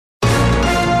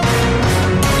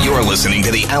You're listening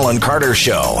to The Alan Carter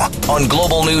Show on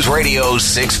Global News Radio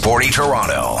 640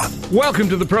 Toronto. Welcome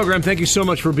to the program. Thank you so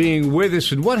much for being with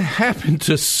us. And what happened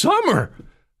to summer?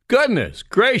 Goodness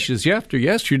gracious. After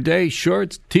yesterday,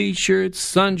 shorts, T-shirts,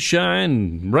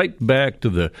 sunshine, right back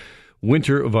to the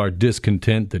winter of our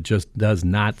discontent that just does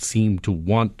not seem to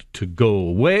want to go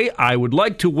away. I would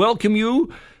like to welcome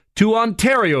you to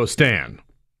Ontario Stan,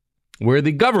 where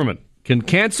the government can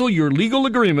cancel your legal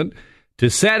agreement to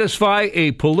satisfy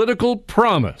a political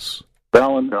promise.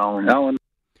 Alan.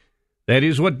 That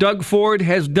is what Doug Ford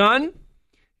has done,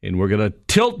 and we're going to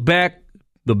tilt back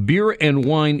the beer and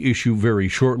wine issue very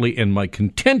shortly, and my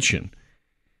contention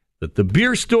that the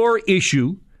beer store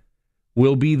issue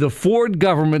will be the Ford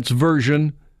government's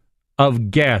version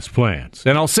of gas plants.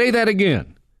 And I'll say that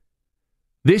again.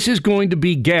 This is going to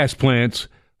be gas plants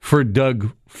for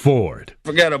Doug Ford.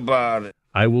 Forget about it.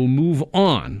 I will move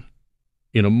on.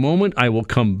 In a moment, I will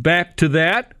come back to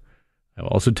that. I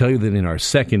will also tell you that in our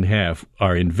second half,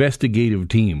 our investigative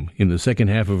team, in the second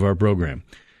half of our program,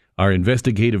 our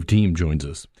investigative team joins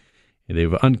us. And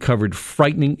they've uncovered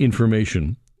frightening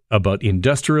information about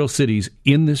industrial cities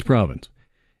in this province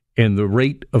and the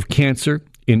rate of cancer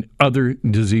and other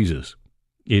diseases.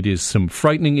 It is some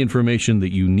frightening information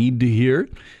that you need to hear.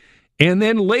 And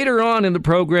then later on in the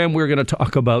program, we're going to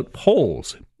talk about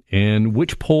polls and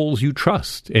which polls you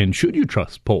trust, and should you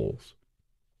trust polls.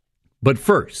 But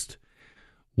first,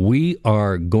 we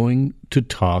are going to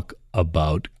talk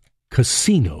about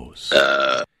casinos.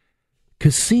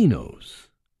 Casinos.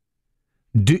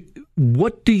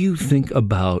 What do you think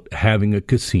about having a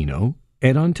casino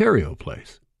at Ontario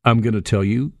Place? I'm going to tell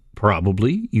you,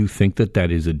 probably you think that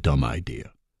that is a dumb idea.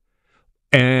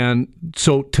 And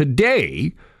so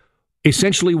today,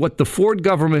 essentially what the Ford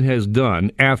government has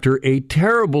done after a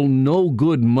terrible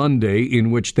no-good Monday in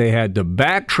which they had to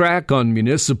backtrack on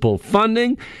municipal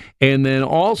funding and then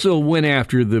also went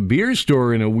after the beer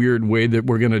store in a weird way that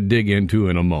we're going to dig into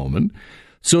in a moment.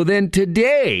 So then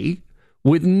today,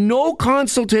 with no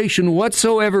consultation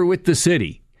whatsoever with the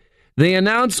city, they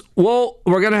announced, well,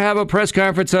 we're going to have a press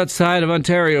conference outside of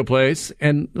Ontario Place.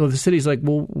 And the city's like,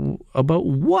 well, about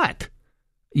what?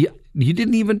 You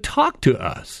didn't even talk to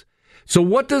us. So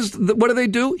what do they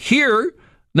do? Here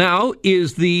now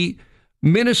is the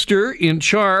minister in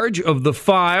charge of the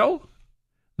file.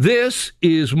 This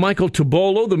is Michael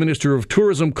Tibollo, the Minister of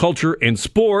Tourism, Culture and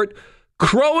Sport,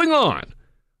 crowing on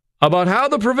about how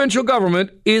the provincial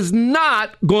government is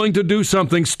not going to do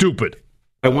something stupid.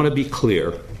 I want to be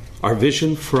clear. Our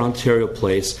vision for Ontario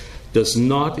Place does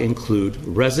not include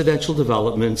residential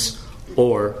developments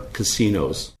or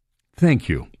casinos. Thank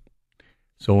you.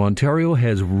 So Ontario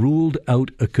has ruled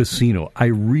out a casino. I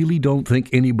really don't think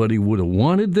anybody would have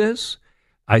wanted this.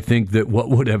 I think that what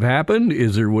would have happened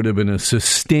is there would have been a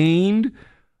sustained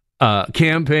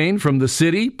campaign from the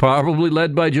city, probably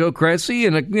led by Joe Cressy,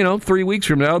 and 3 weeks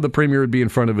from now, the premier would be in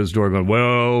front of his door going,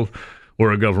 well,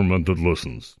 we're a government that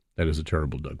listens. That is a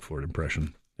terrible Doug Ford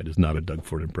impression. That is not a Doug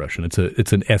Ford impression. It's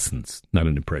an essence, not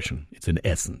an impression. It's an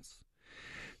essence.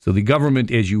 So the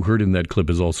government, as you heard in that clip,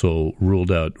 has also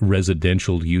ruled out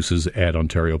residential uses at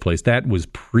Ontario Place. That was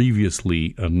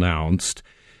previously announced.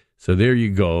 So there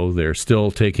you go. They're still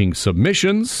taking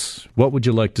submissions. What would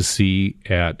you like to see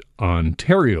at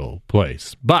Ontario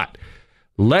Place? But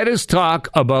let us talk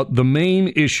about the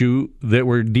main issue that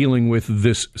we're dealing with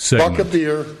this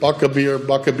segment. Buck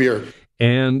a beer.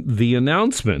 And the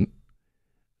announcement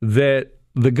that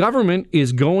the government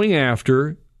is going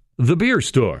after the beer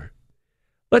store.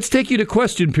 Let's take you to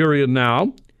question period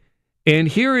now. And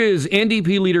here is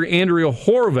NDP leader Andrea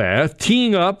Horwath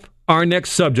teeing up our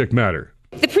next subject matter.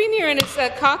 The Premier and his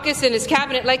caucus and his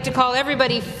cabinet like to call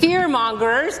everybody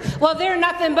fear-mongers. Well, they're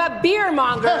nothing but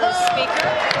beer-mongers, Speaker.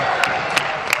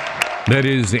 That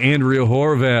is Andrea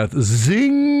Horwath.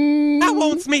 Zing! I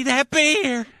wants me that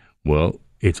beer. Well,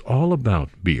 it's all about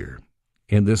beer.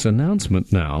 And this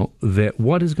announcement now that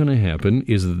what is going to happen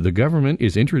is that the government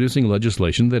is introducing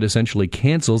legislation that essentially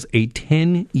cancels a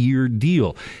 10-year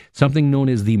deal, something known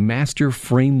as the Master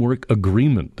Framework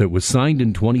Agreement that was signed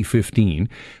in 2015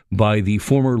 by the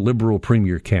former Liberal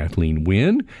Premier Kathleen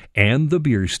Wynne and the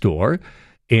beer store.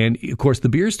 And, of course, the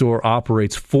beer store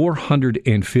operates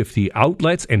 450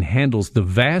 outlets and handles the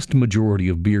vast majority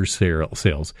of beer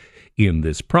sales in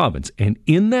this province. And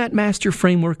in that Master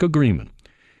Framework Agreement,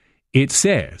 it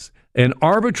says an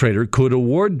arbitrator could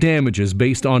award damages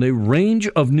based on a range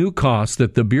of new costs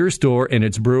that the beer store and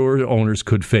its brewer owners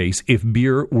could face if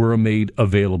beer were made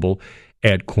available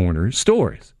at corner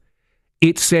stores.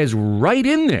 It says right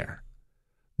in there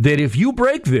that if you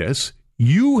break this,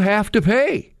 you have to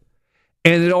pay.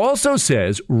 And it also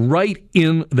says right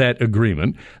in that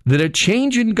agreement that a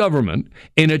change in government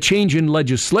and a change in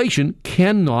legislation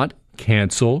cannot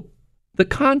cancel the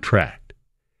contract.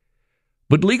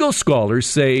 But legal scholars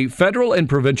say federal and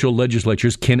provincial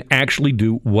legislatures can actually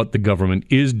do what the government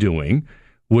is doing,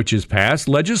 which is pass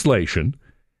legislation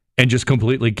and just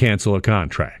completely cancel a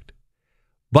contract.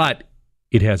 But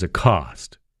it has a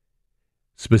cost.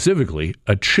 Specifically,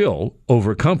 a chill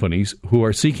over companies who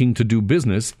are seeking to do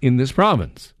business in this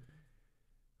province.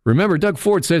 Remember, Doug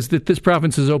Ford says that this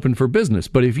province is open for business,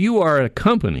 but if you are a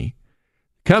company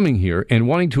coming here and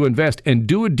wanting to invest and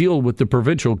do a deal with the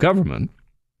provincial government,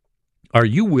 are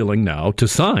you willing now to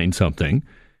sign something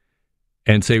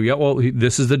and say, yeah, well,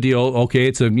 this is the deal. Okay,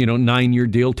 it's a 9-year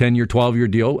deal, 10-year, 12-year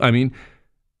deal. I mean,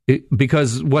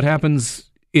 because what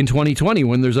happens in 2020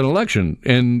 when there's an election,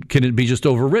 and can it be just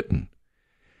overwritten?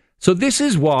 So this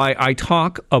is why I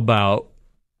talk about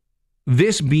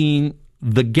this being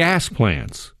the gas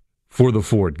plants for the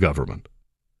Ford government.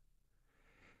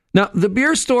 Now, the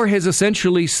beer store has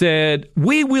essentially said,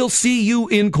 we will see you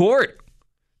in court.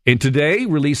 And today,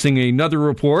 releasing another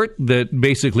report that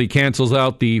basically cancels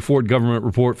out the Ford government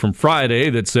report from Friday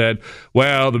that said,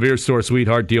 well, the beer store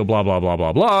sweetheart deal, blah, blah, blah,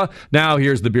 blah, blah. Now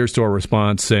here's the beer store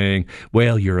response saying,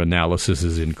 well, your analysis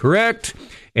is incorrect.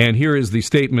 And here is the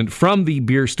statement from the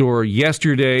beer store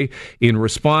yesterday in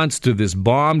response to this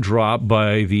bomb drop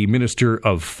by the Minister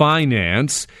of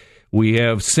Finance. We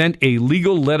have sent a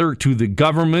legal letter to the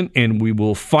government, and we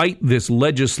will fight this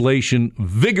legislation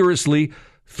vigorously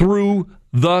through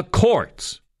the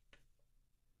courts.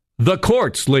 The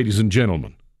courts, ladies and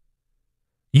gentlemen.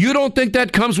 You don't think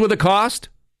that comes with a cost?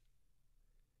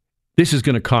 This is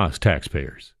going to cost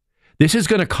taxpayers. This is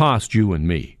going to cost you and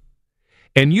me.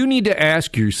 And you need to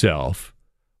ask yourself,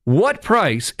 what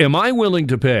price am I willing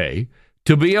to pay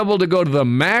to be able to go to the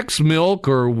Max Milk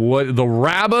or the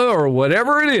Rabba or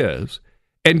whatever it is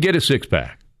and get a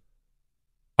six-pack?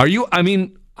 I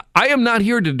am not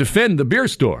here to defend the beer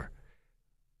store.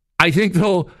 I think,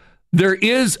 though, there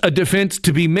is a defense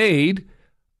to be made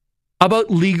about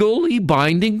legally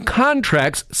binding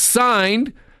contracts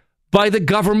signed by the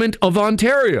government of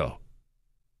Ontario.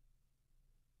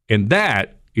 And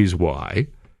that is why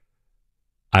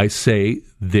I say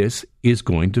this is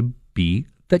going to be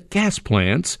the gas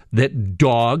plants that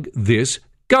dog this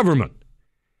government.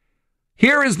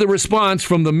 Here is the response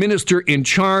from the minister in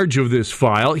charge of this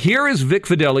file. Here is Vic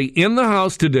Fedeli in the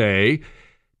House today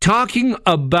talking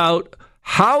about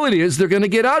how it is they're going to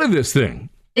get out of this thing.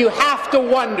 You have to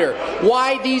wonder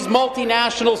why these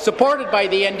multinationals supported by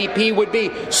the NDP would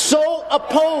be so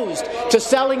opposed to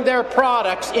selling their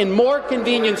products in more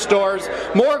convenience stores,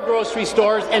 more grocery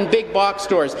stores, and big box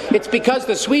stores. It's because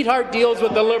the sweetheart deals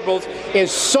with the Liberals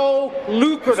is so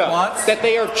lucrative that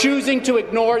they are choosing to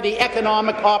ignore the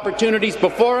economic opportunities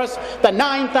before us, the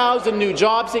 9,000 new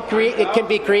jobs it can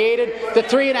be created, the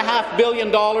 $3.5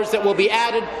 billion that will be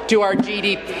added to our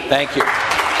GDP. Thank you.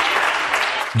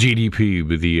 GDP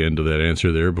with the end of that answer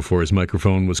there before his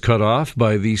microphone was cut off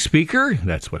by the speaker.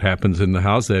 That's what happens in the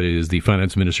House. That is the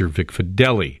Finance Minister, Vic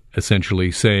Fedeli,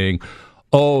 essentially saying,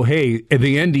 oh, hey,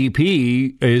 the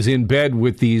NDP is in bed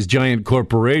with these giant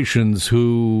corporations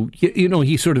who,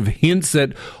 he sort of hints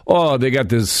at, oh, they got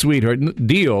this sweetheart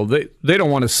deal. They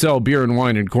don't want to sell beer and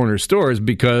wine in corner stores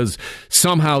because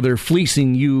somehow they're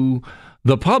fleecing you,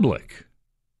 the public.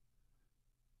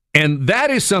 And that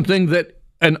is something that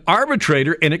an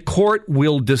arbitrator and a court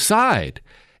will decide.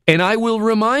 And I will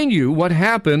remind you what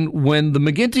happened when the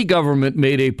McGuinty government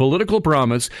made a political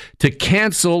promise to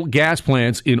cancel gas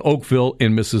plants in Oakville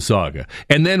and Mississauga,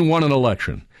 and then won an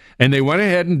election. And they went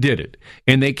ahead and did it.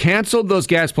 And they canceled those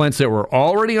gas plants that were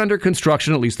already under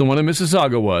construction, at least the one in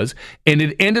Mississauga was, and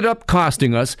it ended up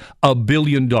costing us $1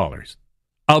 billion.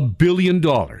 $1 billion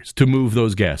to move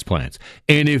those gas plants.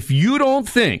 And if you don't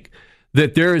think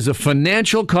that there is a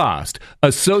financial cost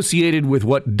associated with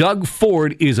what Doug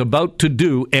Ford is about to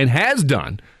do and has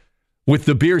done with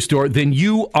the beer store, then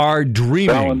you are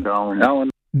dreaming.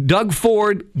 Doug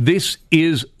Ford, this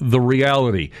is the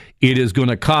reality. It is going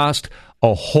to cost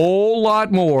a whole lot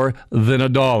more than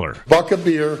 $1. Buck a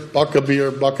beer, buck a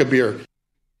beer, buck a beer.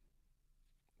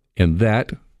 And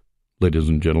that, ladies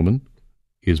and gentlemen,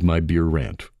 is my beer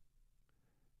rant.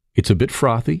 It's a bit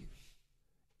frothy.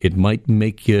 It might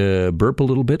make you burp a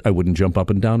little bit. I wouldn't jump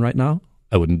up and down right now.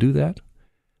 I wouldn't do that.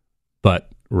 But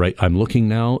I'm looking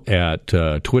now at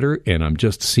Twitter, and I'm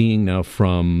just seeing now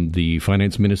from the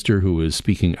finance minister who is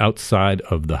speaking outside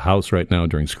of the House right now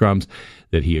during scrums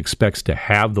that he expects to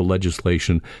have the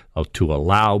legislation to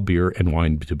allow beer and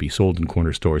wine to be sold in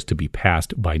corner stores to be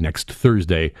passed by next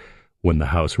Thursday when the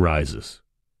House rises.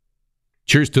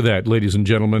 Cheers to that, ladies and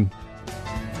gentlemen.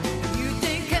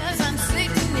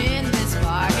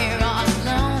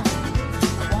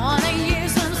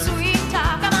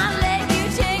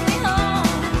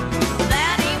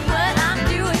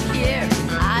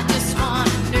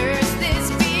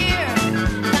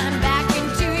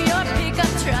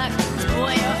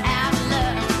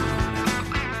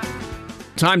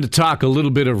 Time to talk a little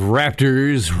bit of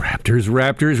Raptors.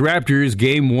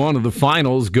 Game 1 of the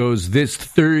finals goes this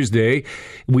Thursday.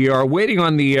 We are waiting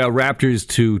on the Raptors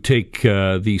to take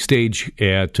the stage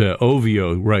at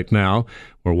OVO right now.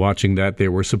 We're watching that. They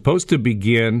were supposed to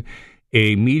begin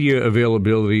a media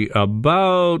availability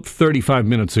about 35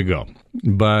 minutes ago.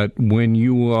 But when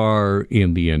you are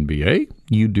in the NBA,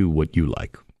 you do what you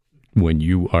like. When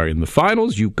you are in the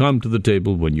finals, you come to the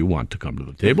table when you want to come to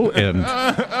the table, and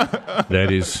that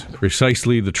is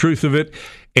precisely the truth of it.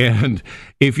 And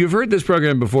if you've heard this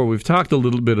program before, we've talked a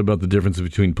little bit about the difference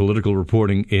between political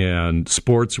reporting and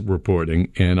sports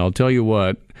reporting, and I'll tell you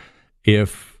what,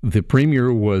 if the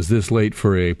premier was this late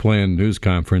for a planned news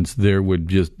conference, there would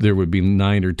be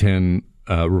 9 or 10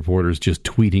 reporters just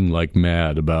tweeting like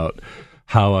mad about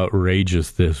how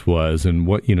outrageous this was, and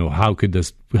how could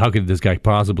this guy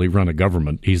possibly run a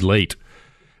government? He's late.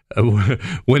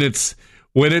 When it's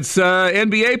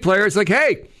NBA players, it's like,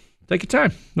 hey, take your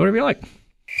time, whatever you like.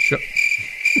 Sure.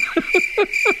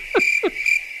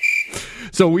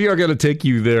 So we are going to take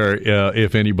you there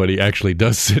if anybody actually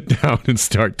does sit down and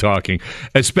start talking,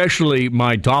 especially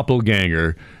my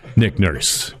doppelganger, Nick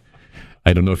Nurse.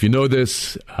 I don't know if you know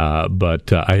this,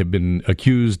 but I have been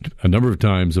accused a number of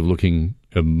times of looking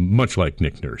much like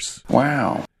Nick Nurse.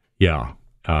 Wow. Yeah.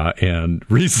 And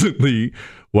recently,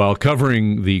 while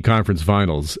covering the conference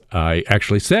finals, I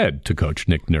actually said to Coach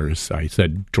Nick Nurse, I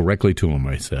said directly to him,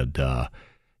 I said, I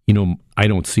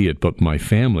don't see it, but my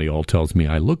family all tells me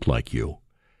I look like you.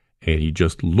 And he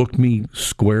just looked me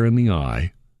square in the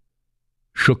eye,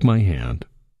 shook my hand,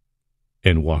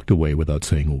 and walked away without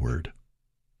saying a word.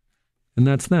 And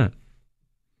that's that.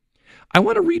 I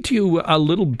want to read to you a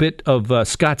little bit of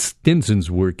Scott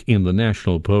Stinson's work in the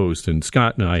National Post. And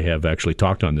Scott and I have actually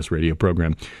talked on this radio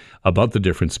program about the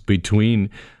difference between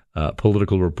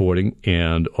political reporting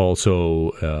and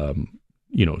also,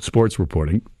 sports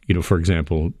reporting. For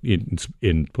example,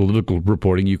 in political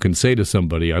reporting, you can say to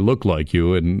somebody, I look like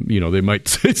you, and, they might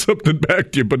say something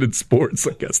back to you, but in sports,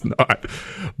 I guess not.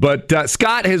 But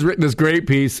Scott has written this great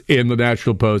piece in the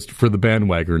National Post for the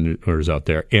bandwagoners out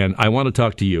there, and I want to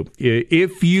talk to you.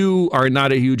 If you are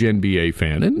not a huge NBA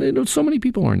fan, and so many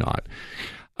people are not,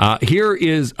 here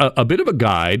is a bit of a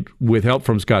guide with help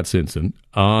from Scott Stinson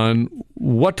on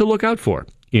what to look out for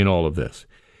in all of this.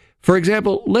 For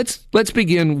example, let's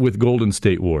begin with Golden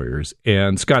State Warriors.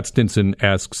 And Scott Stinson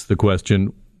asks the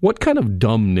question, what kind of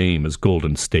dumb name is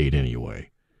Golden State anyway?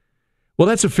 Well,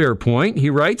 that's a fair point. He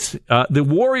writes, the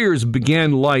Warriors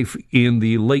began life in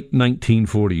the late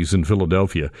 1940s in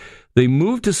Philadelphia. They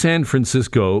moved to San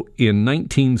Francisco in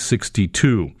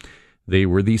 1962. They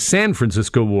were the San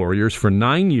Francisco Warriors for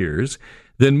 9 years,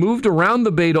 then moved around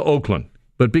the Bay to Oakland.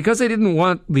 But because they didn't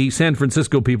want the San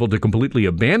Francisco people to completely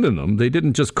abandon them, they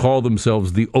didn't just call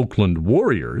themselves the Oakland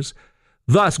Warriors,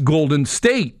 thus Golden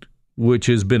State, which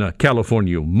has been a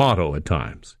California motto at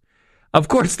times. Of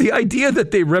course, the idea that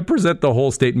they represent the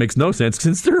whole state makes no sense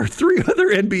since there are 3 other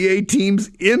NBA teams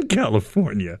in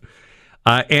California.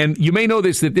 And you may know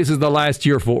that this is the last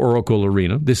year for Oracle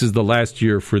Arena. This is the last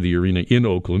year for the arena in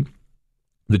Oakland.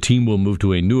 The team will move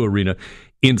to a new arena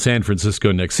in San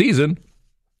Francisco next season.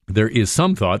 There is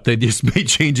some thought they just may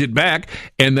change it back,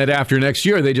 and that after next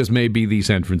year, they just may be the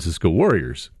San Francisco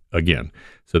Warriors again.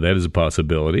 So that is a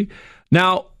possibility.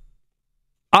 Now,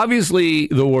 obviously,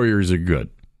 the Warriors are good.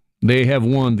 They have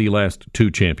won the last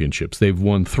 2 championships. They've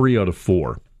won 3 out of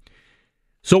 4.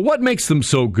 So what makes them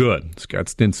so good? Scott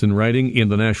Stinson writing in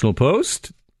the National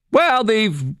Post. Well,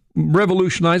 they've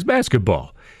revolutionized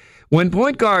basketball. When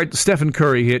point guard Stephen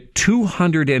Curry hit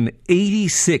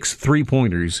 286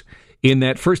 three-pointers in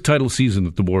that first title season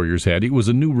that the Warriors had, it was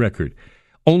a new record.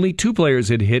 Only 2 players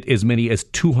had hit as many as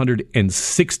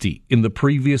 260 in the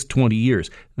previous 20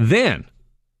 years. Then,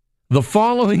 the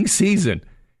following season,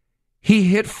 he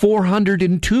hit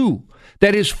 402.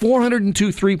 That is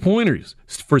 402 three-pointers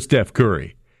for Steph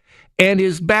Curry. And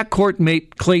his backcourt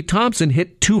mate, Klay Thompson,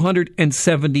 hit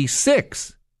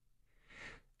 276.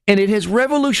 And it has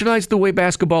revolutionized the way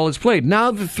basketball is played.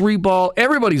 Now the 3-ball,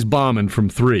 everybody's bombing from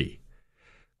 3.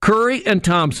 Curry and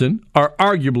Thompson are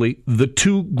arguably the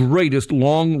 2 greatest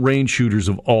long-range shooters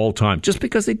of all time, just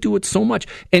because they do it so much.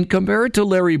 And compare it to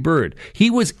Larry Bird.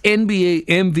 He was NBA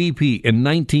MVP in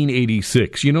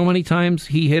 1986. You know how many times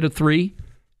he hit a 3?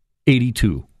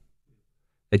 82.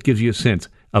 That gives you a sense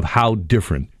of how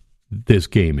different this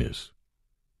game is.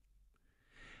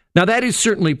 Now, that is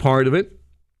certainly part of it.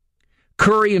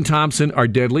 Curry and Thompson are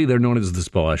deadly. They're known as the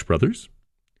Splash Brothers.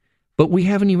 But we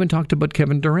haven't even talked about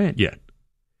Kevin Durant yet.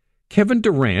 Kevin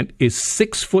Durant is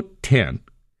 6'10",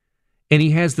 and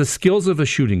he has the skills of a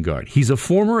shooting guard. He's a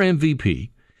former MVP,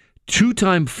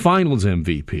 two-time Finals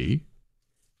MVP,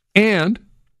 and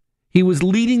he was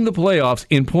leading the playoffs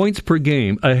in points per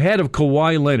game ahead of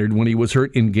Kawhi Leonard when he was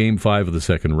hurt in Game 5 of the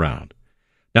second round.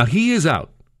 Now, he is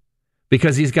out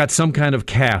because he's got some kind of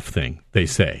calf thing, they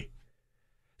say.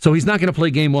 So he's not going to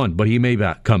play Game 1, but he may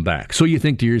come back. So you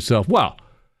think to yourself, well,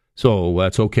 so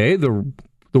that's okay. The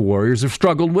Warriors have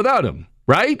struggled without him,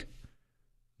 right?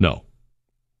 No.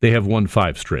 They have won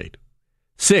 5 straight.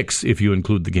 6 if you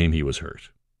include the game he was hurt.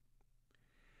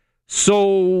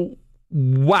 So,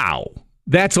 wow.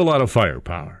 That's a lot of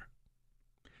firepower.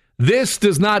 This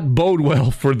does not bode well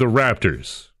for the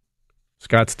Raptors.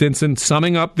 Scott Stinson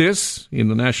summing up this in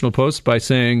the National Post by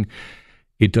saying,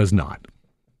 it does not.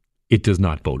 It does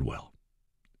not bode well.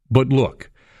 But look,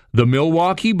 the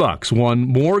Milwaukee Bucks won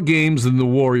more games than the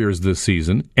Warriors this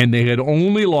season, and they had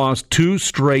only lost 2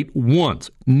 straight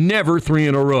once, never 3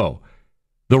 in a row.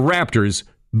 The Raptors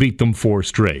beat them 4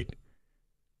 straight.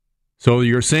 So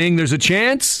you're saying there's a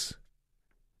chance?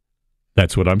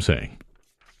 That's what I'm saying.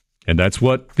 And that's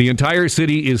what the entire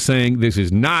city is saying. This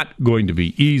is not going to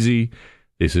be easy.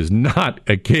 This is not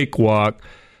a cakewalk.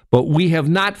 But we have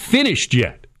not finished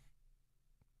yet.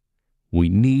 We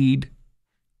need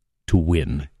to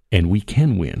win, and we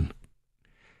can win.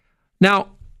 Now,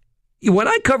 when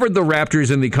I covered the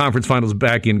Raptors in the conference finals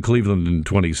back in Cleveland in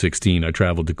 2016, I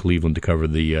traveled to Cleveland to cover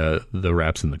the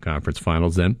Raps in the conference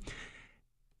finals then.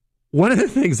 One of the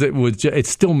things that it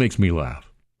still makes me laugh.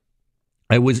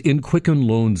 I was in Quicken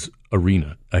Loans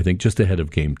Arena, I think just ahead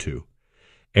of Game 2.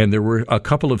 And there were a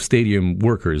couple of stadium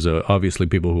workers, obviously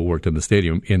people who worked in the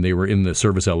stadium, and they were in the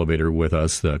service elevator with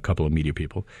us, a couple of media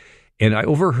people. And I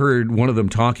overheard one of them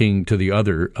talking to the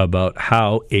other about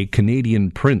how a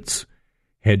Canadian prince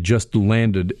had just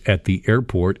landed at the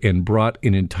airport and brought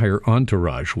an entire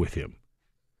entourage with him.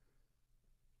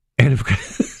 And of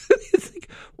course, you think,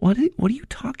 what are you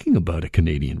talking about, a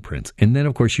Canadian prince? And then,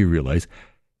 of course, you realize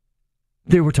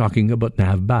they were talking about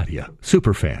Nav Bhatia,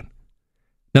 superfan.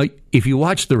 Now, if you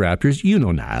watch the Raptors, you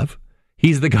know Nav.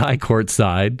 He's the guy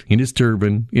courtside, in his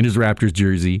turban, in his Raptors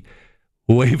jersey,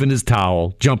 waving his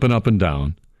towel, jumping up and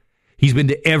down. He's been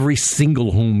to every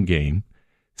single home game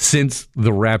since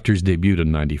the Raptors debuted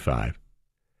in 95.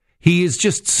 He is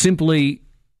just simply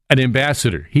an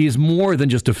ambassador. He is more than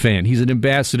just a fan. He's an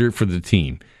ambassador for the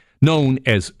team, known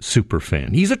as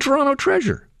Superfan. He's a Toronto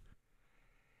treasure.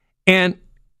 And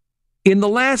in the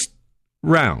last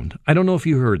round, I don't know if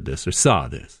you heard this or saw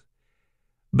this,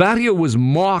 Bhatia was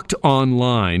mocked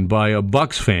online by a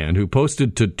Bucks fan who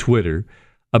posted to Twitter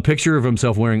a picture of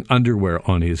himself wearing underwear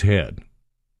on his head,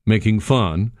 making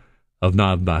fun of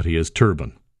Nav Bhatia's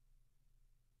turban.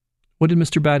 What did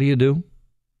Mr. Bhatia do?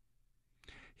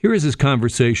 Here is his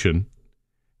conversation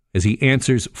as he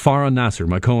answers Farah Nasser,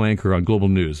 my co-anchor on Global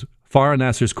News. Farah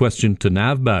Nasser's question to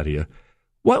Nav Bhatia: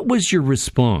 what was your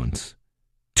response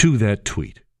to that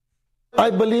tweet? I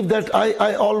believe that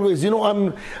I always,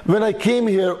 when I came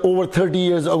here over 30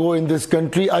 years ago in this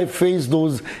country, I faced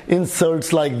those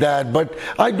insults like that. But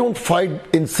I don't fight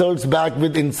insults back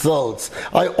with insults.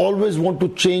 I always want to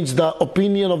change the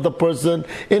opinion of the person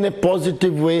in a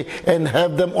positive way and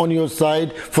have them on your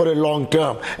side for a long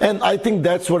term. And I think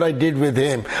that's what I did with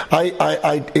him.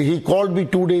 He called me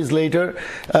 2 days later.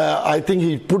 I think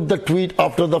he put the tweet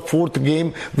after the 4th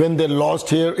game when they lost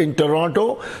here in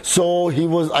Toronto. So he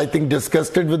was, I think,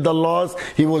 disgusted with the loss.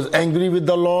 He was angry with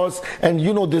the loss. And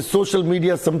this social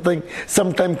media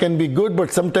sometimes can be good,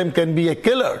 but sometimes can be a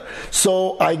killer.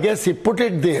 So I guess he put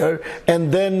it there.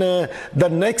 And then the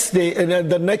next day,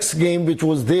 the next game which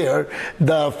was there,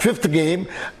 the 5th game,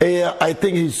 I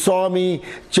think he saw me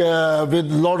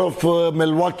with a lot of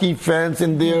Milwaukee fans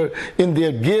in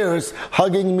their gears,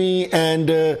 hugging me and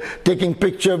taking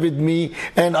picture with me.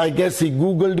 And I guess he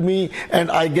Googled me, and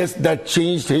I guess that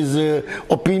changed his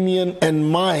opinion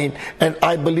and mine, and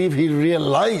I believe he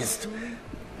realized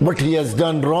what he has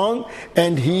done wrong,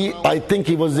 and I think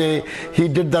he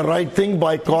did the right thing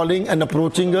by calling and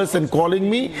approaching us and calling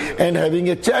me and having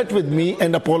a chat with me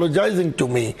and apologizing to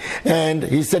me. And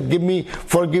he said,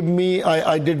 forgive me,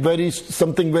 I did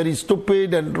something very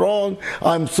stupid and wrong.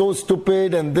 I'm so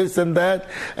stupid and this and that.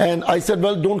 And I said,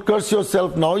 well, don't curse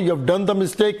yourself now. You have done the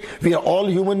mistake. We are all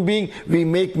human beings. We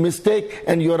make mistake,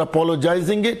 and you are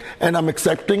apologizing it, and I'm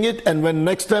accepting it. And when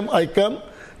next time I come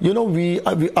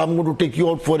I'm going to take you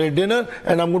out for a dinner,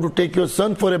 and I'm going to take your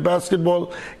son for a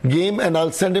basketball game, and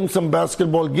I'll send him some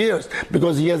basketball gears,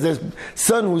 because he has a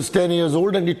son who's 10 years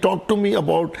old, and he talked to me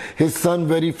about his son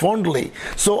very fondly.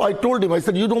 So I told him, I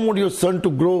said, you don't want your son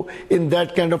to grow in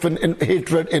that kind of an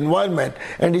hatred environment.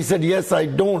 And he said, yes, I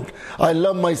don't. I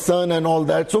love my son and all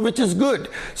that, so which is good.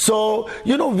 So,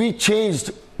 we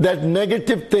changed that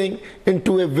negative thing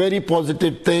into a very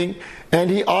positive thing. And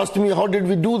he asked me, how did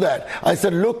we do that? I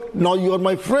said, look, now you are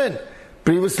my friend.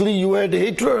 Previously, you had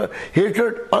hatred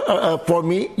for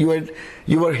me.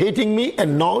 You were hating me,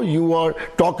 and now you are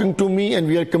talking to me, and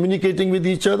we are communicating with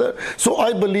each other. So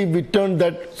I believe we turned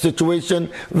that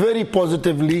situation very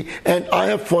positively, and I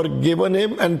have forgiven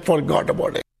him and forgot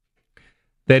about it.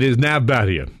 That is Nav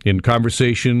Bhatia in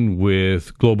conversation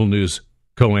with Global News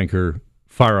co-anchor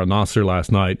Farah Nasser last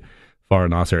night. Farah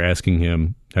Nasser asking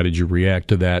him, how did you react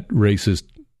to that racist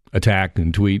attack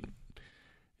and tweet?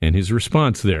 And his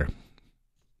response there.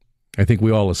 I think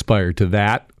we all aspire to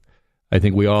that. I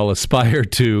think we all aspire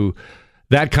to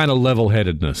that kind of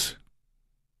level-headedness.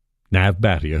 Nav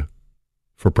Bhatia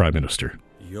for Prime Minister.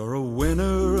 You're a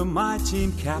winner, my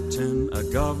team captain, a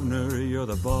governor, you're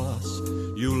the boss.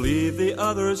 You leave the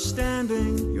others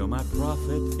standing, you're my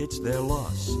profit, it's their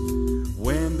loss.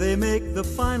 When they make the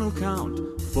final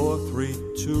count, 4, 3,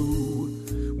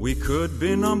 2, we could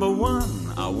be number one,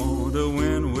 I want to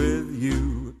win with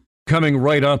you. Coming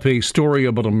right up, a story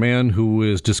about a man who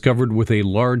was discovered with a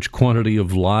large quantity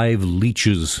of live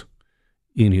leeches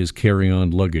in his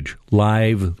carry-on luggage.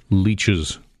 Live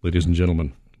leeches, ladies and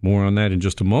gentlemen. More on that in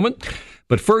just a moment.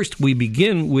 But first, we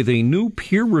begin with a new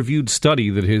peer-reviewed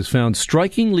study that has found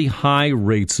strikingly high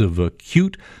rates of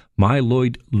acute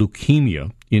myeloid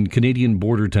leukemia in Canadian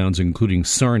border towns, including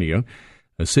Sarnia,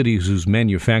 a city whose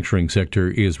manufacturing sector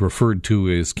is referred to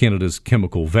as Canada's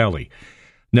Chemical Valley.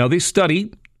 Now, this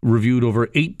study reviewed over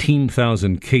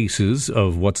 18,000 cases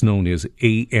of what's known as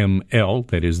AML,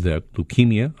 that is that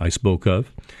leukemia I spoke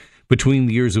of, between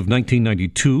the years of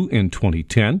 1992 and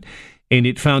 2010. And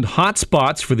it found hot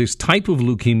spots for this type of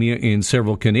leukemia in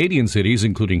several Canadian cities,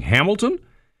 including Hamilton,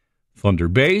 Thunder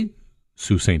Bay,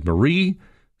 Sault Ste. Marie,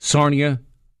 Sarnia,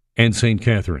 and St.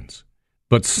 Catharines.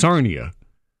 But Sarnia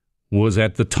was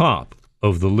at the top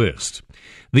of the list.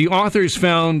 The authors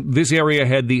found this area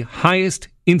had the highest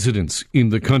incidence in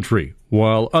the country,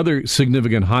 while other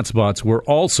significant hotspots were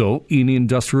also in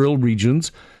industrial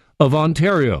regions of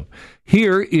Ontario.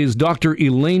 Here is Dr.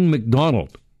 Elaine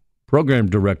McDonald, Program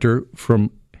Director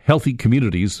from Healthy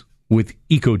Communities with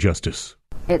EcoJustice.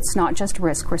 It's not just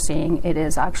risk we're seeing, it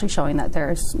is actually showing that there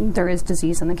is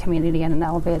disease in the community at an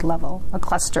elevated level, a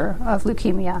cluster of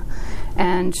leukemia.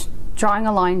 And drawing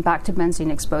a line back to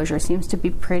benzene exposure seems to be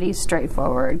pretty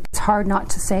straightforward. It's hard not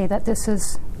to say that this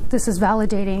is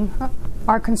validating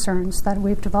our concerns that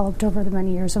we've developed over the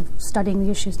many years of studying the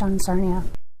issues down in Sarnia.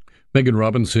 Megan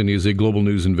Robinson is a Global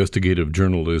News investigative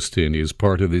journalist and is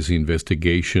part of this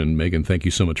investigation. Megan, thank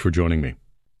you so much for joining me.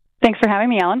 Thanks for having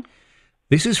me, Alan.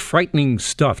 This is frightening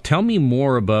stuff. Tell me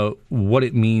more about what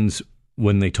it means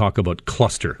when they talk about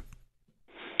cluster.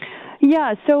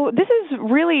 Yeah, so this is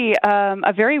really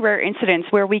a very rare incidence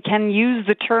where we can use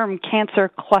the term cancer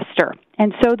cluster.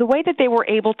 And so the way that they were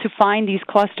able to find these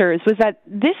clusters was that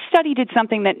this study did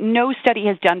something that no study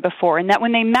has done before, and that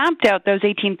when they mapped out those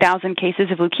 18,000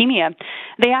 cases of leukemia,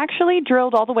 they actually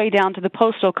drilled all the way down to the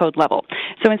postal code level.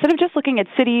 So instead of just looking at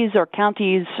cities or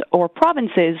counties or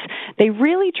provinces, they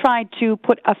really tried to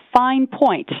put a fine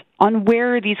point on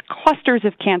where these clusters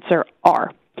of cancer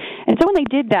are. And so when they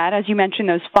did that, as you mentioned,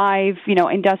 those 5,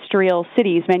 industrial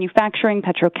cities, manufacturing,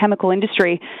 petrochemical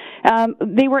industry,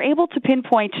 they were able to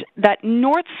pinpoint that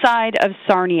north side of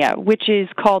Sarnia, which is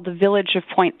called the village of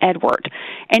Point Edward.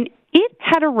 And it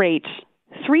had a rate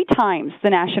 3 times the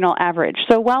national average.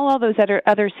 So while all those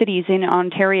other cities in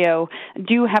Ontario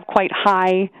do have quite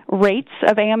high rates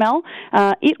of AML,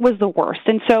 it was the worst.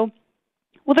 And so,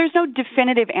 well, there's no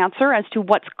definitive answer as to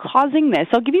what's causing this.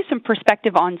 I'll give you some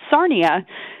perspective on Sarnia.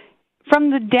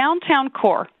 From the downtown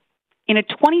core, in a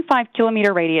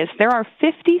 25-kilometer radius, there are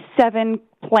 57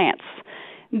 plants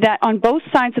that on both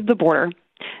sides of the border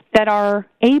that are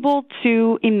able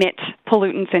to emit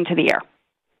pollutants into the air.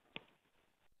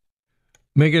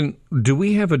 Megan, do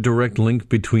we have a direct link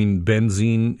between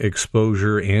benzene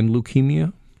exposure and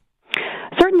leukemia?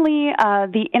 Certainly,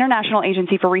 the International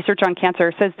Agency for Research on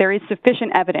Cancer says there is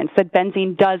sufficient evidence that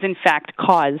benzene does, in fact,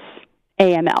 cause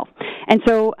AML. And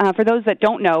so, for those that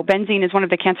don't know, benzene is one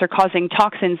of the cancer-causing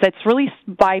toxins that's released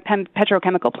by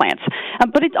petrochemical plants.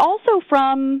 But it's also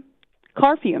from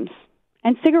car fumes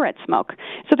and cigarette smoke.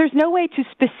 So there's no way to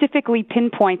specifically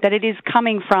pinpoint that it is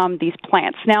coming from these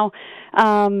plants. Now,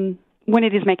 when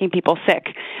it is making people sick.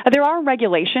 There are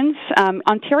regulations.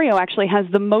 Ontario actually has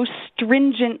the most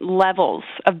stringent levels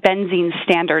of benzene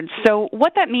standards. So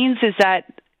what that means is that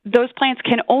those plants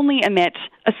can only emit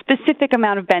a specific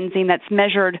amount of benzene that's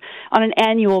measured on an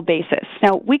annual basis.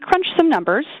 Now, we crunched some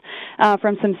numbers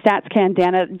from some StatsCan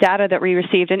data that we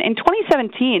received. And in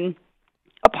 2017,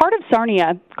 a part of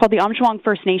Sarnia called the Amjwang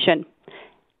First Nation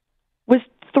was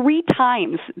 3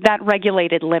 times that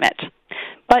regulated limit.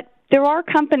 But there are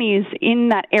companies in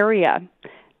that area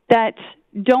that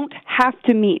don't have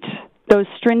to meet those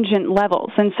stringent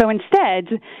levels. And so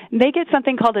instead, they get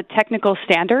something called a technical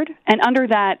standard, and under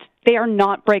that, they are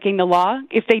not breaking the law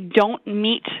if they don't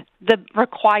meet the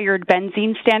required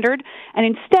benzene standard, and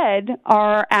instead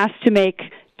are asked to make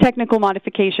technical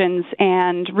modifications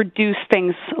and reduce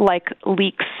things like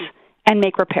leaks and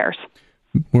make repairs.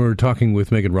 We're talking with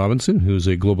Megan Robinson, who's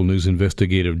a Global News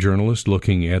investigative journalist,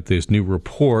 looking at this new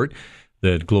report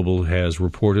that Global has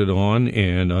reported on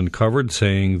and uncovered,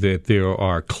 saying that there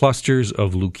are clusters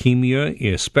of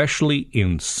leukemia, especially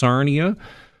in Sarnia.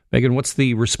 Megan, what's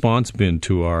the response been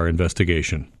to our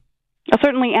investigation?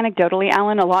 Certainly anecdotally,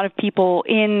 Alan, a lot of people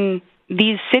in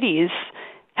these cities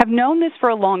have known this for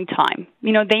a long time.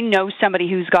 You know, they know somebody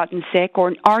who's gotten sick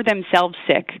or are themselves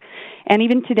sick. And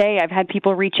even today, I've had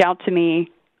people reach out to me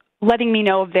letting me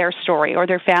know of their story or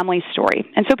their family's story.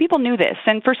 And so people knew this.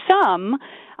 And for some,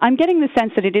 I'm getting the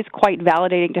sense that it is quite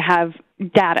validating to have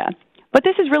data. But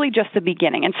this is really just the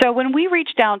beginning. And so when we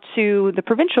reached out to the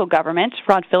provincial government,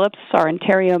 Rod Phillips, our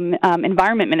Ontario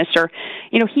Environment Minister,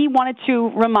 you know, he wanted to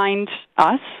remind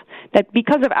us that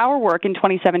because of our work in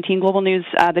 2017, Global News,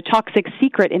 the Toxic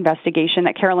Secret investigation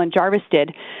that Carolyn Jarvis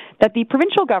did, that the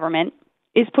provincial government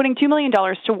is putting $2 million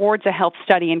towards a health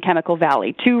study in Chemical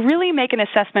Valley to really make an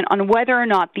assessment on whether or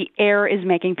not the air is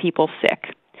making people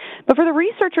sick. But for the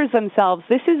researchers themselves,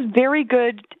 this is very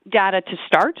good data to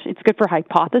start. It's good for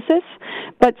hypothesis,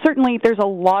 but certainly there's a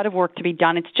lot of work to be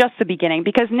done. It's just the beginning,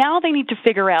 because now they need to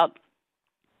figure out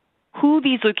who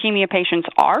these leukemia patients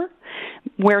are,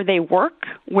 where they work,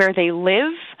 where they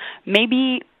live.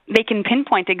 Maybe they can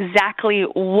pinpoint exactly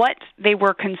what they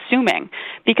were consuming,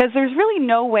 because there's really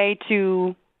no way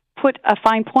to put a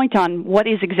fine point on what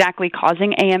is exactly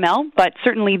causing AML, but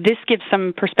certainly this gives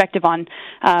some perspective on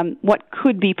what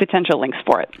could be potential links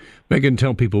for it. Megan,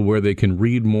 tell people where they can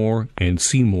read more and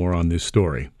see more on this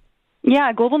story.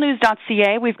 Yeah,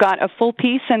 globalnews.ca. We've got a full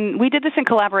piece, and we did this in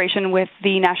collaboration with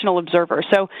the National Observer.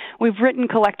 So we've written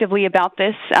collectively about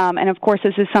this, and of course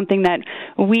this is something that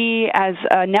we as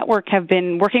a network have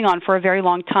been working on for a very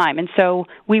long time. And so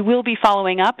we will be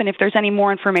following up, and if there's any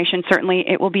more information, certainly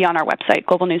it will be on our website,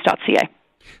 globalnews.ca.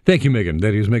 Thank you, Megan.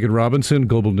 That is Megan Robinson,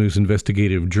 Global News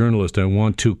investigative journalist. I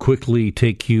want to quickly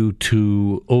take you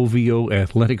to OVO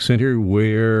Athletic Center,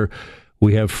 where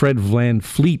we have Fred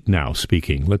VanVleet now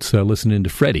speaking. Let's listen in to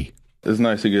Freddie. It's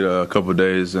nice to get a couple of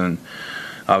days, and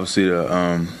obviously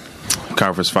the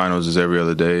conference finals is every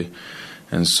other day.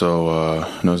 And so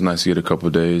it's nice to get a couple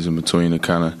of days in between to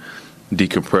kind of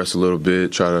decompress a little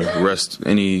bit, try to rest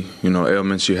any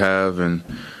ailments you have, and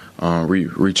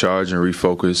recharge and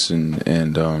refocus,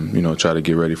 and try to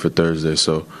get ready for Thursday.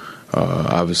 So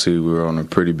obviously we were on a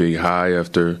pretty big high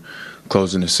after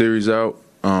closing the series out.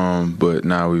 But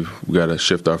now we've got to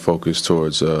shift our focus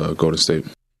towards Golden State.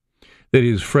 That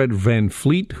is Fred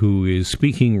VanVleet, who is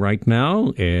speaking right now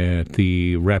at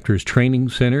the Raptors Training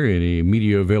Center in a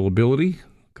media availability.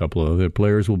 A couple of other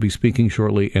players will be speaking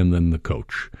shortly, and then the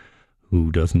coach,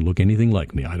 who doesn't look anything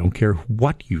like me. I don't care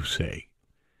what you say.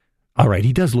 All right,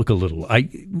 he does look a little.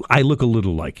 I look a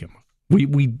little like him. We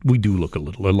do look a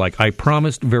little alike. I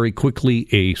promised very quickly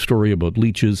a story about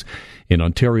leeches. An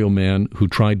Ontario man who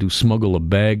tried to smuggle a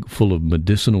bag full of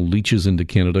medicinal leeches into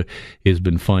Canada has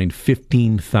been fined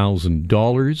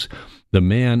 $15,000. The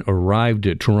man arrived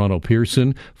at Toronto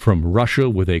Pearson from Russia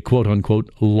with a quote-unquote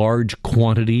large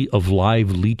quantity of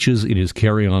live leeches in his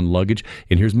carry-on luggage.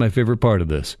 And here's my favorite part of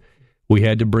this. We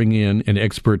had to bring in an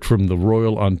expert from the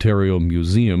Royal Ontario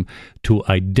Museum to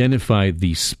identify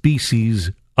the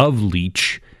species of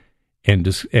leech and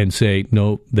say,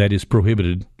 no, that is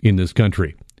prohibited in this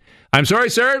country. I'm sorry,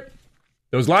 sir.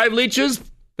 Those live leeches,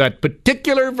 that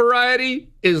particular variety,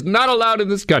 is not allowed in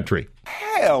this country.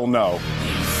 Hell no.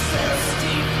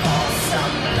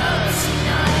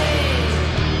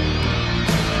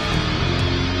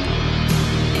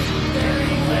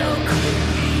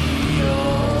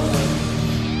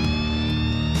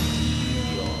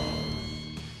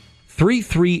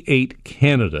 338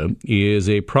 Canada is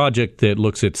a project that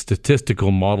looks at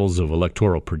statistical models of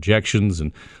electoral projections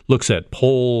and looks at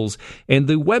polls. And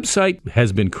the website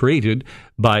has been created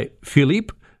by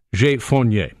Philippe G.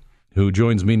 Fournier, who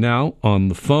joins me now on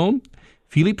the phone.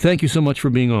 Philippe, thank you so much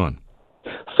for being on.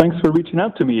 Thanks for reaching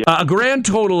out to me. A grand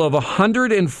total of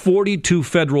 142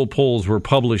 federal polls were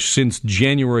published since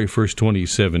January 1st,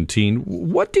 2017.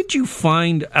 What did you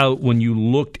find out when you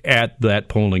looked at that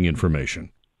polling information?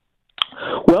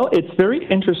 Well, it's very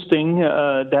interesting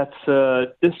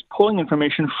that this polling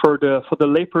information for the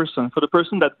layperson, for the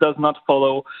person that does not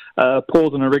follow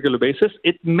polls on a regular basis,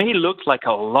 it may look like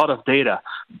a lot of data,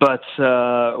 but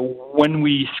when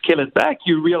we scale it back,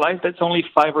 you realize that's only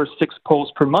 5 or 6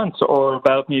 polls per month, or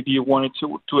about maybe one or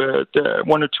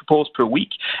two polls per week,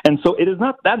 and so it is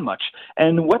not that much.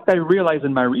 And what I realized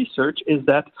in my research is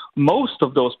that most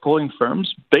of those polling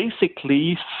firms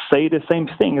basically say the same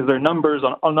thing. Their numbers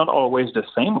are not always the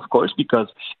same, of course, because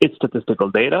it's statistical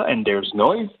data and there's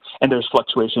noise and there's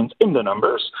fluctuations in the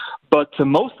numbers. But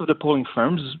most of the polling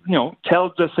firms,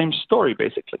 tell the same story,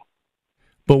 basically.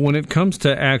 But when it comes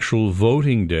to actual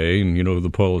voting day, and, the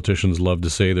politicians love to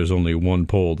say there's only one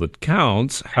poll that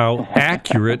counts, how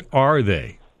accurate are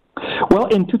they? Well,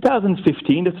 in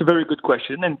 2015, that's a very good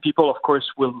question, and people, of course,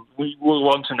 will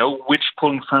want to know which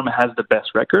polling firm has the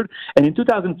best record. And in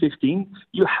 2015,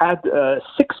 you had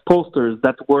 6 pollsters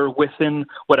that were within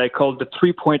what I call the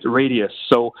 3-point radius.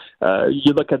 So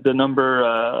you look at the number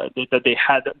that they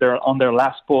had on their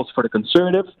last polls for the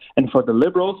Conservatives and for the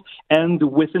Liberals, and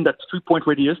within that 3-point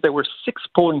radius, there were 6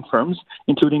 polling firms,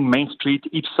 including Main Street,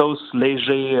 Ipsos,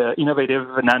 Léger, Innovative,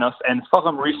 Nanos, and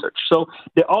Forum Research. So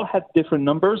they all had different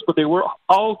numbers, but they were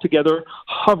all together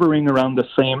hovering around the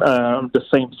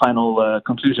same final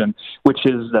conclusion, which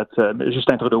is that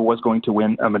Justin Trudeau was going to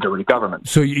win a majority government.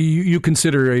 So you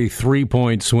consider a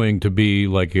 3-point swing to be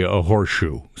like a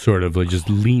horseshoe, sort of like just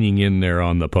leaning in there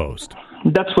on the post?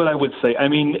 That's what I would say. I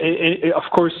mean, of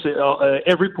course,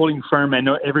 every polling firm and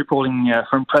every polling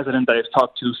firm president that I've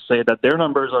talked to say that their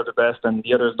numbers are the best and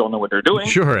the others don't know what they're doing.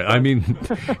 Sure. I mean,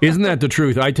 isn't that the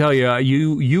truth? I tell you,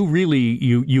 you really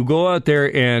go out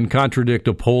there and contradict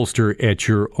a pollster at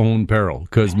your own peril.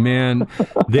 Because, man,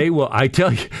 they will, I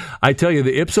tell you,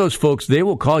 the Ipsos folks, they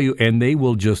will call you and they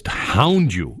will just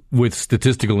hound you with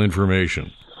statistical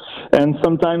information. And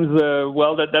sometimes,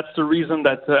 that's the reason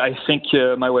that I think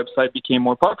my website became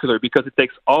more popular, because it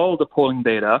takes all the polling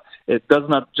data. It does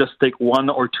not just take 1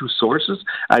 or 2 sources.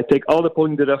 I take all the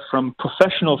polling data from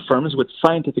professional firms with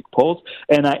scientific polls,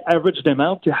 and I average them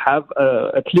out to have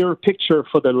a clearer picture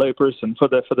for the layperson, for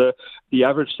the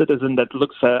average citizen that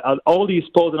looks at all these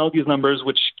polls and all these numbers,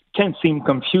 which can seem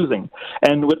confusing.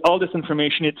 And with all this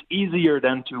information, it's easier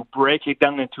then to break it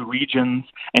down into regions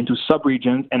and to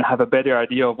sub-regions and have a better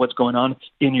idea of what's going on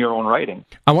in your own writing.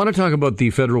 I want to talk about the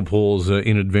federal polls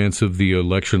in advance of the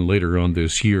election later on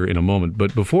this year in a moment.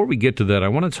 But before we get to that, I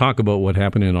want to talk about what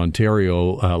happened in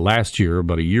Ontario last year,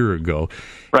 about a year ago.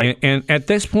 Right. And at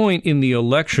this point in the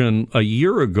election a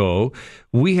year ago,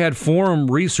 we had Forum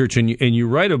Research, and you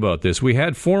write about this, we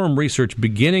had Forum Research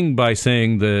beginning by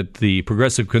saying that the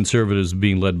Progressive Conservatives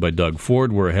being led by Doug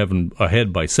Ford were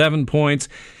ahead by 7 points.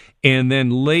 And then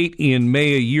late in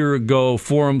May a year ago,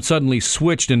 Forum suddenly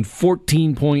switched and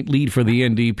 14-point lead for the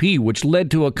NDP, which led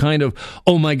to a kind of,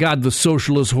 oh my God, the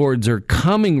socialist hordes are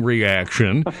coming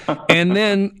reaction. And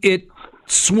then it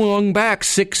swung back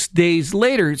 6 days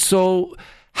later. So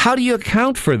how do you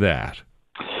account for that?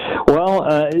 Well,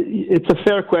 it's a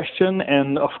fair question,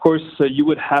 and of course, you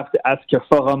would have to ask your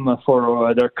Forum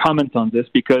for their comment on this,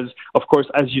 because, of course,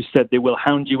 as you said, they will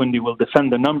hound you and they will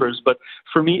defend the numbers. But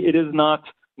for me, it is not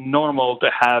normal to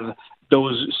have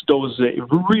those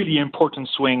really important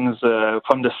swings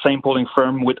from the same polling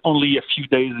firm with only a few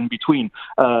days in between.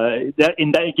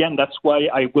 That's why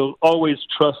I will always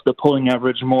trust the polling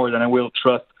average more than I will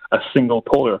trust a single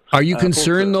poller. Are you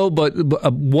concerned, though, but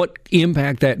what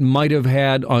impact that might have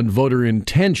had on voter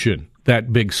intention,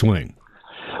 that big swing?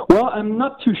 Well, I'm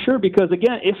not too sure, because,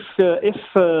 again, if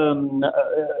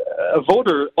a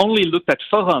voter only looked at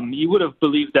Forum, he would have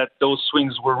believed that those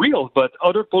swings were real, but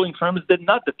other polling firms did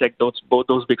not detect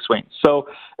those big swings. So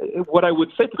what I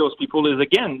would say to those people is,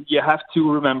 again, you have to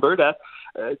remember that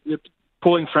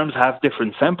polling firms have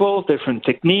different samples, different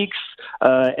techniques,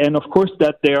 and of course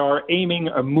that they are aiming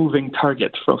a moving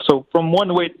target. So from one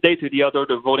day to the other,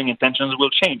 the voting intentions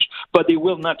will change, but they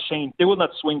will not change. They will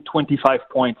not swing 25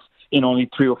 points in only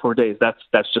 3 or 4 days.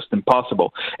 That's just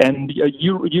impossible. And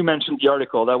you mentioned the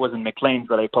article that was in Maclean's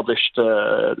that I published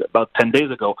about 10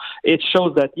 days ago. It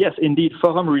shows that, yes, indeed,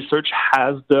 Forum Research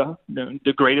has the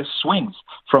greatest swings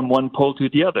from one poll to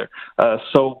the other.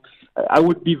 So I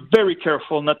would be very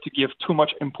careful not to give too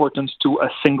much importance to a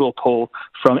single poll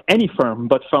from any firm,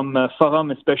 but from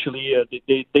Forum especially,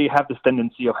 they have this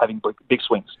tendency of having big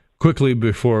swings. Quickly,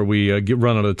 before we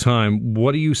run out of time,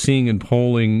 what are you seeing in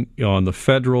polling on the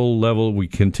federal level? We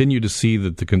continue to see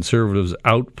that the Conservatives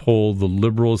outpoll the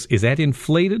Liberals. Is that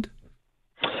inflated?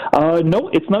 No,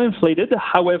 it's not inflated.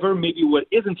 However, maybe what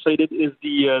is inflated is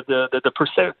the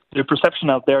perception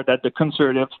out there that the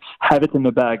Conservatives have it in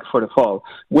the bag for the fall.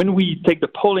 When we take the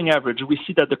polling average, we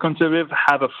see that the Conservatives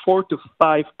have a 4 to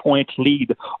 5 point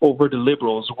lead over the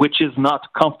Liberals, which is not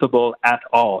comfortable at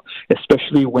all,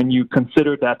 especially when you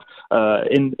consider that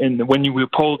when you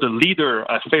poll the leader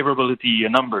favorability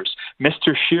numbers,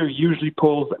 Mr. Scheer usually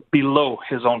polls below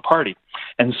his own party.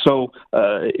 And so,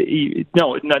 I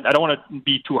don't want to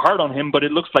be too hard on him, but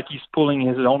it looks like he's pulling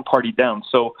his own party down.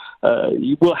 So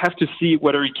we'll have to see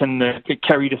whether he can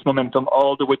carry this momentum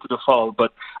all the way to the fall.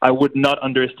 But I would not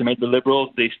underestimate the Liberals.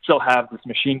 They still have this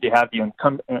machine. They have the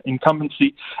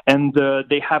incumbency, and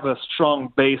they have a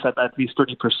strong base at least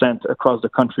 30% across the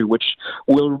country, which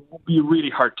will be really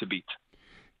hard to beat.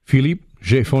 Philippe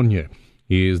Geffonnier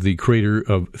is the creator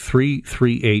of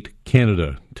 338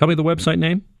 Canada. Tell me the website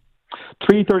name.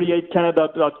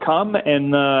 338canada.com,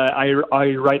 and I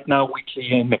write now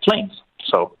weekly in Maclean's.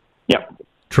 So, yeah.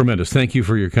 Tremendous. Thank you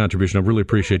for your contribution. I really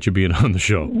appreciate you being on the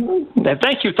show.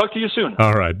 Thank you. Talk to you soon.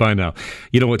 All right. Bye now.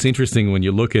 You know, what's interesting when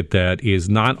you look at that is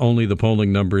not only the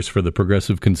polling numbers for the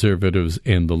Progressive Conservatives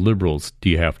and the Liberals do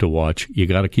you have to watch. You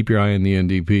got to keep your eye on the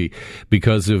NDP,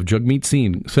 because if Jagmeet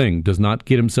Singh does not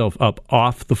get himself up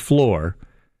off the floor,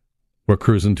 we're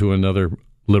cruising to another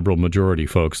Liberal majority,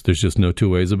 folks. There's just no two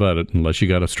ways about it. Unless you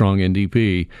got a strong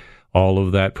NDP, all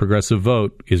of that progressive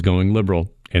vote is going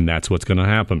Liberal, and that's what's going to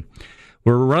happen.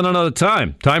 We're running out of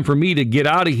time. Time for me to get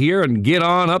out of here and get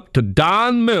on up to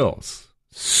Don Mills.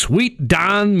 Sweet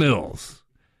Don Mills.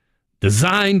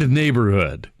 Designed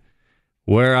neighborhood,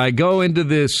 where I go into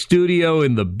this studio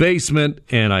in the basement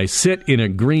and I sit in a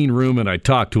green room and I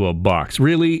talk to a box.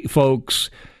 Really,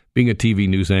 folks, being a TV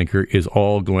news anchor is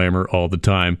all glamour all the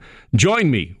time.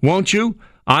 Join me, won't you?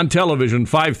 On television,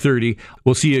 5:30.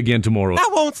 We'll see you again tomorrow. I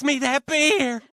wants me that beer.